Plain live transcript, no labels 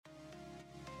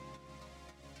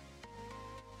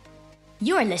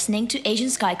You are listening to Asian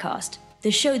Skycast, the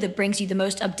show that brings you the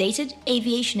most updated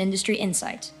aviation industry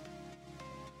insight.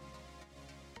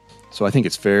 So I think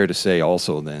it's fair to say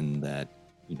also then that,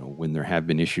 when there have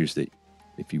been issues that,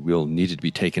 if you will, needed to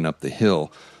be taken up the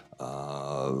hill,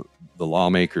 the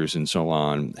lawmakers and so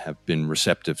on have been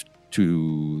receptive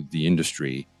to the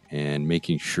industry and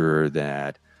making sure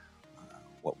that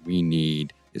what we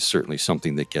need is certainly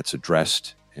something that gets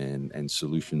addressed and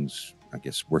solutions, I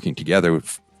guess, working together,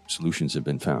 solutions have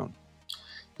been found.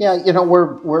 Yeah,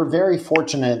 we're very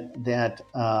fortunate that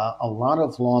a lot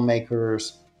of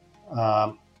lawmakers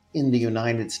in the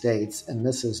United States, and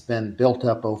this has been built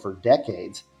up over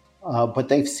decades, but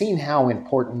they've seen how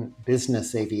important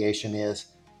business aviation is,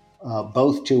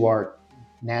 both to our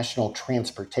national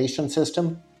transportation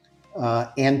system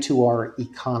and to our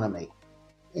economy.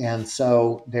 And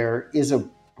so there is a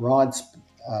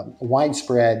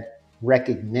widespread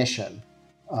recognition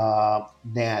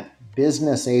that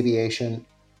business aviation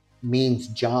means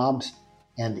jobs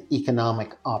and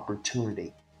economic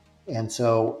opportunity. And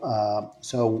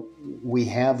so we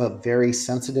have a very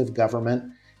sensitive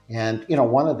government. And,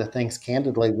 one of the things,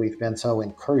 candidly, we've been so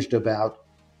encouraged about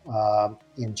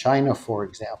in China, for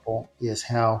example, is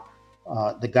how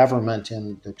the government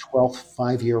in the 12th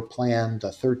five-year plan, the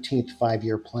 13th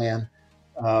five-year plan,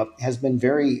 has been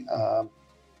very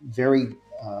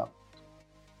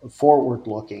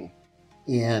forward-looking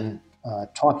in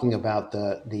talking about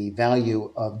the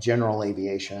value of general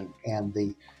aviation and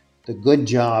the good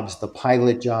jobs, the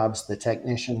pilot jobs, the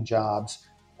technician jobs,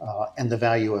 and the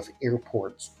value of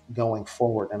airports going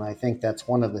forward. And I think that's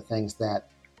one of the things that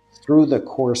through the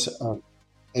course of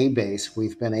A-Base,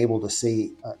 we've been able to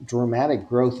see dramatic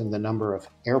growth in the number of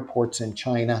airports in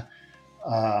China.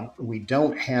 We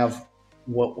don't have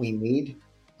what we need,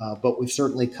 but we've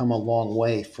certainly come a long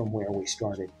way from where we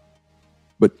started.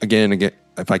 But again,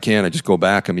 if I can, I just go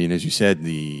back. I mean, as you said,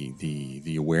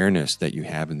 the awareness that you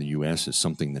have in the U.S. is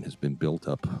something that has been built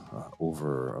up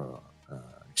over an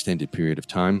extended period of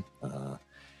time.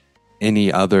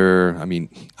 Any other? I mean,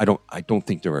 I don't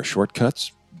think there are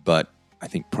shortcuts, but I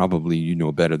think probably you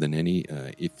know better than any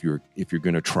if you're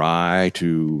going to try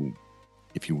to,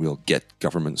 if you will, get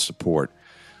government support.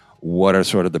 What are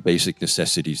sort of the basic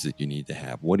necessities that you need to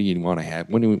have? What do you want to have?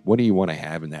 What do you want to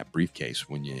have in that briefcase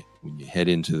when you head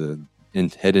into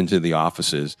the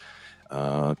offices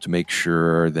to make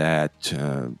sure that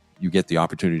you get the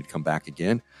opportunity to come back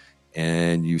again,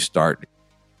 and you start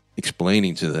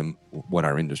explaining to them what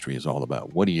our industry is all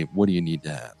about? What do you need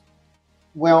to have?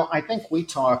 Well, I think we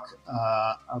talk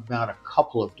about a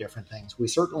couple of different things. We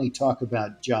certainly talk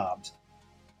about jobs,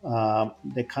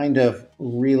 the kind of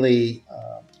really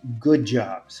good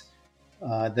jobs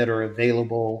that are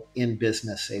available in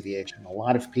business aviation. A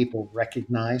lot of people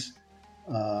recognize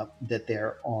that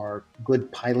there are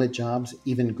good pilot jobs,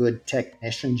 even good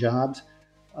technician jobs.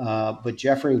 But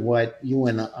Jeffrey, what you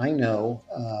and I know,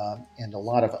 and a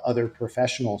lot of other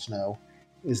professionals know,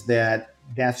 is that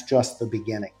that's just the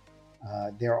beginning.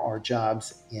 There are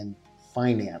jobs in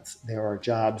finance. There are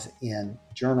jobs in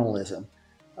journalism.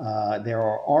 There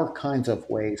are all kinds of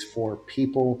ways for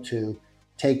people to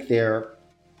take their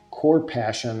core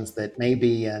passions that may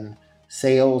be in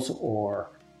sales or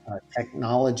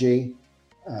technology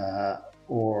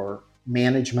or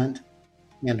management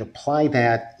and apply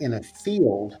that in a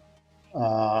field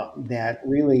that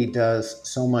really does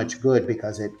so much good,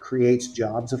 because it creates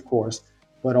jobs, of course,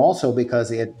 but also because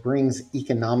it brings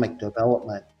economic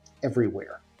development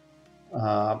everywhere.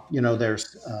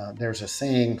 There's a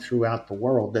saying throughout the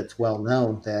world that's well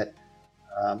known that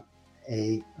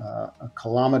a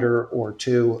kilometer or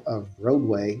two of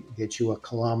roadway gets you a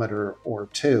kilometer or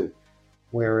two,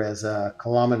 whereas a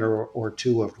kilometer or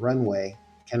two of runway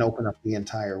can open up the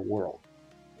entire world.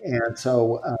 And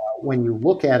so when you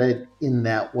look at it in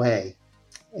that way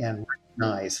and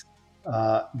recognize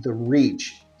the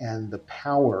reach and the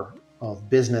power of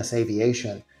business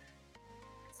aviation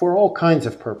for all kinds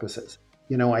of purposes.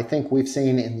 I think we've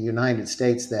seen in the United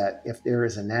States that if there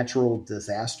is a natural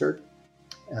disaster,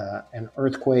 an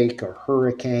earthquake or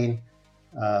hurricane,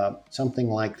 something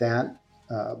like that,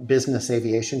 business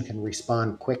aviation can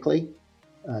respond quickly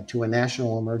to a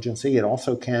national emergency. It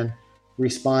also can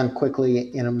respond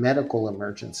quickly in a medical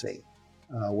emergency,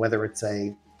 whether it's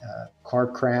a car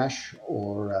crash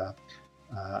or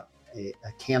a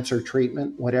cancer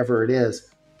treatment, whatever it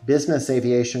is. Business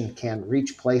aviation can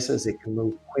reach places. It can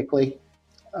move quickly.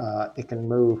 It can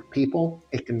move people.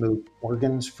 It can move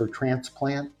organs for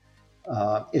transplant.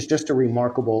 It's just a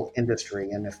remarkable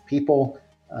industry. And if people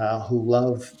who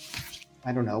love,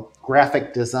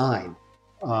 graphic design,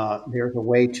 there's a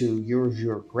way to use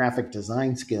your graphic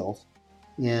design skills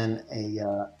in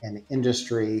an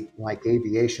industry like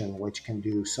aviation, which can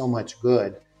do so much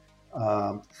good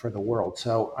for the world.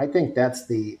 So I think that's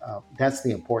the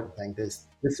important thing. This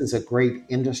is a great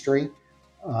industry,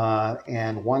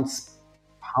 and once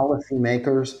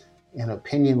policymakers and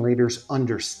opinion leaders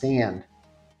understand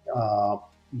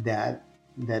that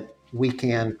we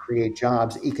can create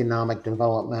jobs, economic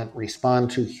development, respond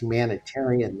to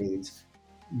humanitarian needs,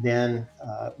 then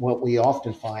what we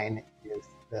often find is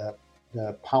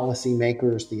the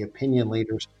policymakers, the opinion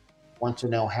leaders want to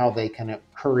know how they can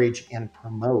encourage and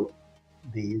promote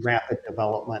the rapid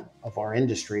development of our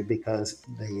industry, because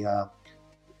we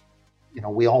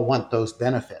all want those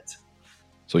benefits.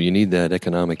 So you need that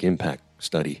economic impact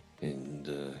study, and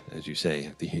as you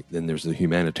say, then there's the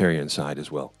humanitarian side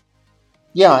as well.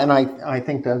 Yeah, and I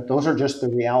think that those are just the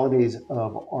realities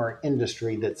of our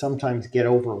industry that sometimes get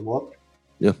overlooked.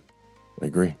 Yeah, I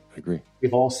agree.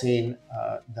 We've all seen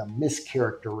the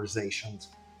mischaracterizations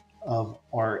of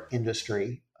our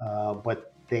industry,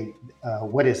 but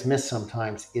what is missed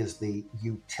sometimes is the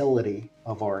utility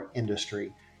of our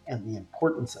industry and the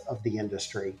importance of the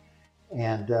industry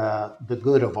and the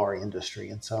good of our industry.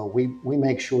 And so we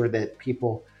make sure that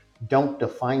people don't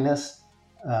define us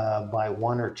by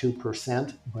 1 or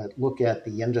 2%, but look at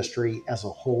the industry as a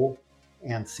whole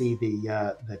and see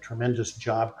the tremendous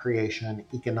job creation,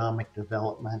 economic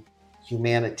development,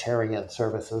 humanitarian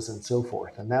services, and so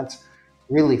forth. And that's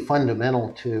really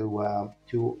fundamental to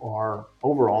our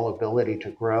overall ability to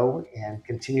grow and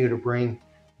continue to bring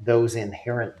those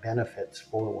inherent benefits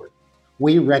forward.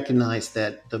 We recognize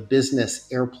that the business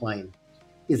airplane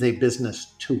is a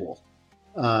business tool.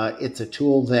 It's a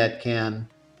tool that can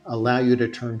allow you to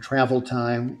turn travel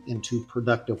time into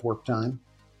productive work time.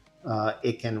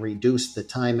 It can reduce the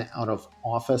time out of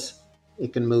office.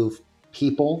 It can move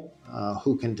people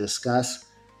who can discuss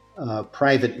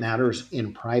private matters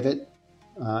in private.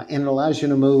 And it allows you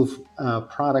to move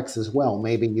products as well.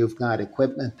 Maybe you've got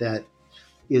equipment that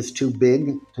is too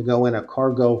big to go in a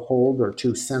cargo hold or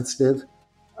too sensitive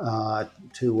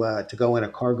to go in a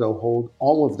cargo hold.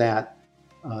 All of that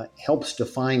helps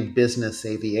define business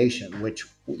aviation, which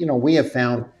we have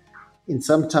found in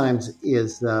sometimes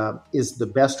is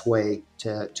the best way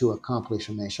to accomplish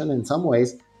a mission. In some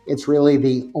ways, it's really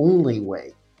the only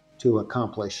way to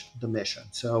accomplish the mission.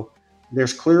 So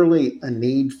there's clearly a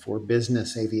need for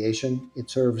business aviation. It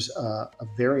serves a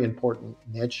very important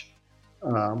niche.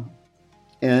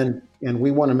 And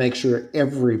we want to make sure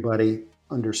everybody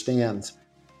understands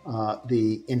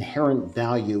the inherent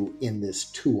value in this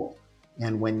tool.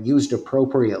 And when used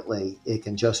appropriately, it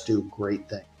can just do great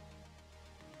things.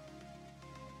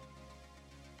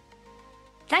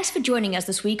 Thanks for joining us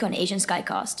this week on Asian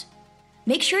Skycast.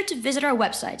 Make sure to visit our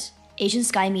website, Asian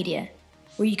Sky Media,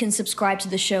 where you can subscribe to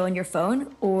the show on your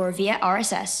phone or via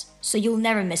RSS, so you'll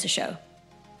never miss a show.